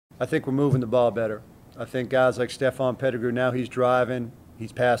I think we're moving the ball better. I think guys like Stephon Pettigrew, now he's driving.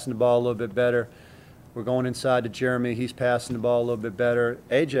 He's passing the ball a little bit better. We're going inside to Jeremy. He's passing the ball a little bit better.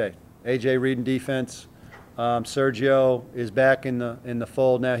 AJ reading defense. Sergio is back in the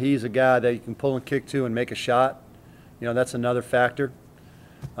fold now. He's a guy that you can pull and kick to and make a shot. You know, that's another factor.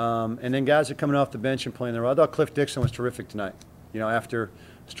 And then guys are coming off the bench and playing their role. I thought Cliff Dixon was terrific tonight. You know, after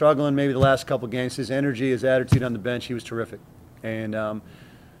struggling maybe the last couple games, his energy, his attitude on the bench, he was terrific. And,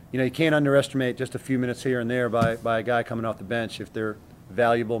 you know, you can't underestimate just a few minutes here and there by a guy coming off the bench. If they're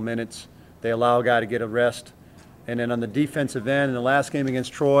valuable minutes, they allow a guy to get a rest. And then on the defensive end, in the last game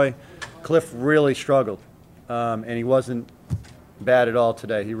against Troy, Cliff really struggled. And he wasn't bad at all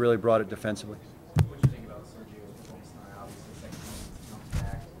today. He really brought it defensively. What do you think about Sergio's performance tonight? Obviously, second game comes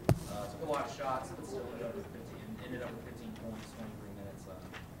back. Took a lot of shots, but still ended up with 15 points, 23 minutes. What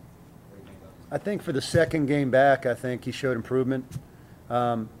do you think about this? I think for the second game back, I think he showed improvement.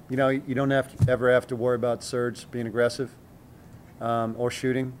 You know, you don't ever have to worry about Serge being aggressive or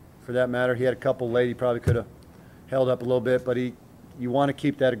shooting, for that matter. He had a couple late. He probably could have held up a little bit, but you want to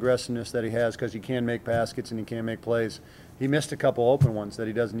keep that aggressiveness that he has because he can make baskets and he can make plays. He missed a couple open ones that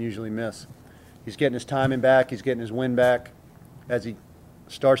he doesn't usually miss. He's getting his timing back. He's getting his win back as he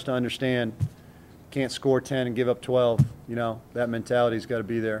starts to understand can't score 10 and give up 12. You know, that mentality's got to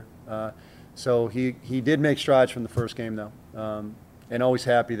be there. So he did make strides from the first game, though, and always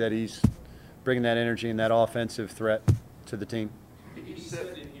happy that he's bringing that energy and that offensive threat to the team. He said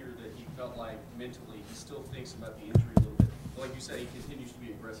in here that he felt like mentally he still thinks about the injury a little bit. Like you said, he continues to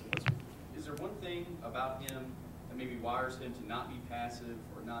be aggressive. Is there one thing about him that maybe wires him to not be passive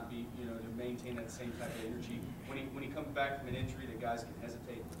or not be, you know, to maintain that same type of energy when he comes back from an injury that guys can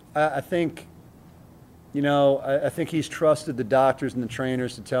hesitate? I think, you know, I think he's trusted the doctors and the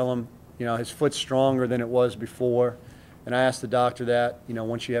trainers to tell him, you know, his foot's stronger than it was before. And I asked the doctor that, you know,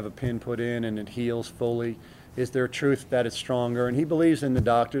 once you have a pin put in and it heals fully, is there truth that it's stronger? And he believes in the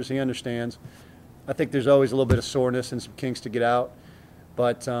doctors. He understands. I think there's always a little bit of soreness and some kinks to get out.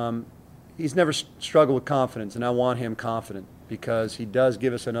 But he's never struggled with confidence, and I want him confident because he does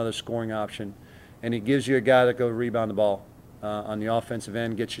give us another scoring option. And he gives you a guy that goes rebound the ball on the offensive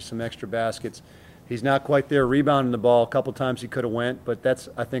end, gets you some extra baskets. He's not quite there rebounding the ball. A couple times he could have went, but that's,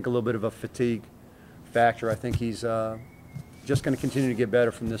 I think, a little bit of a fatigue factor. I think he's just going to continue to get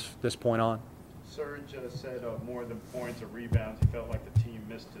better from this point on. Serge said more than points or rebounds, he felt like the team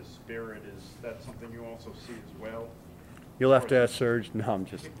missed his spirit. Is that something you also see as well? You'll have to ask Serge. No, I'm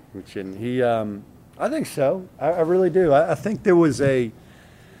just kidding. He, I think so. I really do. I think there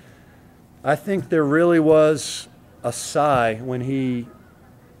really was a sigh when he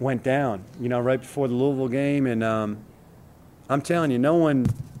went down, you know, right before the Louisville game. And I'm telling you, no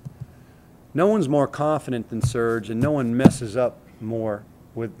one's more confident than Serge, and no one messes up more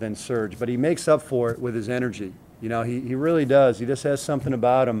than Serge. But he makes up for it with his energy. You know, he really does. He just has something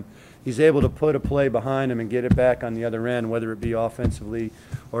about him. He's able to put a play behind him and get it back on the other end, whether it be offensively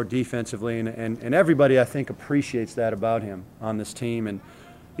or defensively. And everybody, I think, appreciates that about him on this team. And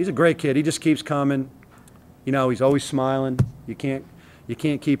he's a great kid. He just keeps coming. You know, he's always smiling. You can't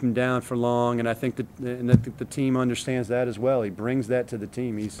keep him down for long. And I think that the team understands that as well. He brings that to the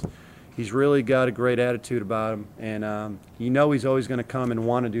team. He's really got a great attitude about him. And you know he's always going to come and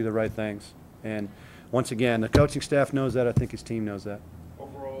want to do the right things. And once again, the coaching staff knows that. I think his team knows that.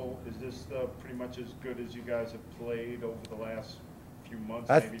 Overall, is this pretty much as good as you guys have played over the last few months,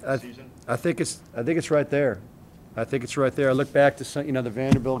 maybe the season? I think it's right there. I think it's right there. I look back to some, you know, the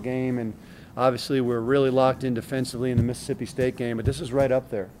Vanderbilt game, and obviously we're really locked in defensively in the Mississippi State game, but this is right up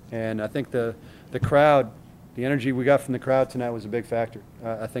there. And I think the crowd, the energy we got from the crowd tonight was a big factor.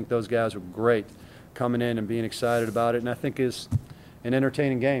 I think those guys were great coming in and being excited about it, and I think it's an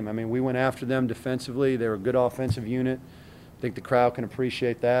entertaining game. I mean, we went after them defensively. They were a good offensive unit. I think the crowd can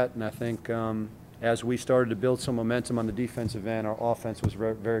appreciate that, and I think as we started to build some momentum on the defensive end, our offense was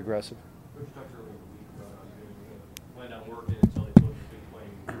very, very aggressive. Coach talked earlier in the week about how you plan on working until they put the big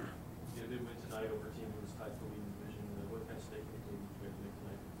play. You did win tonight over a team that was tied for the leading division. What kind of stake in the game did you have to make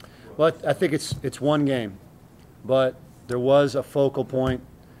tonight? Well, I think it's one game, but there was a focal point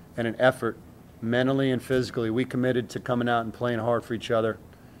and an effort mentally and physically. We committed to coming out and playing hard for each other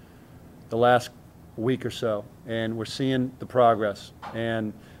the last week or so, and we're seeing the progress.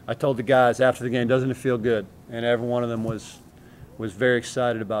 And I told the guys after the game, doesn't it feel good? And every one of them was very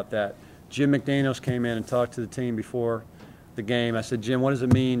excited about that. Jim McDaniels came in and talked to the team before the game. I said, Jim, what does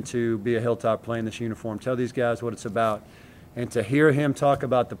it mean to be a Hilltop playing this uniform? Tell these guys what it's about. And to hear him talk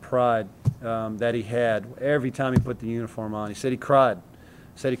about the pride that he had every time he put the uniform on. He said he cried.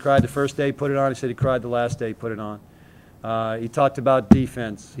 He said he cried the first day he put it on. He said he cried the last day he put it on. He talked about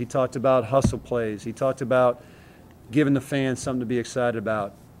defense. He talked about hustle plays. He talked about giving the fans something to be excited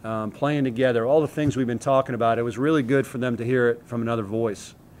about, playing together, all the things we've been talking about. It was really good for them to hear it from another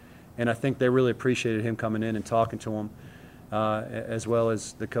voice. And I think they really appreciated him coming in and talking to them, as well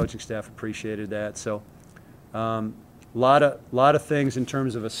as the coaching staff appreciated that. So lot of things in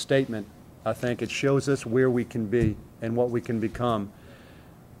terms of a statement. I think it shows us where we can be and what we can become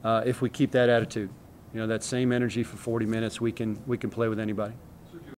if we keep that attitude. You know, that same energy for 40 minutes, we can play with anybody.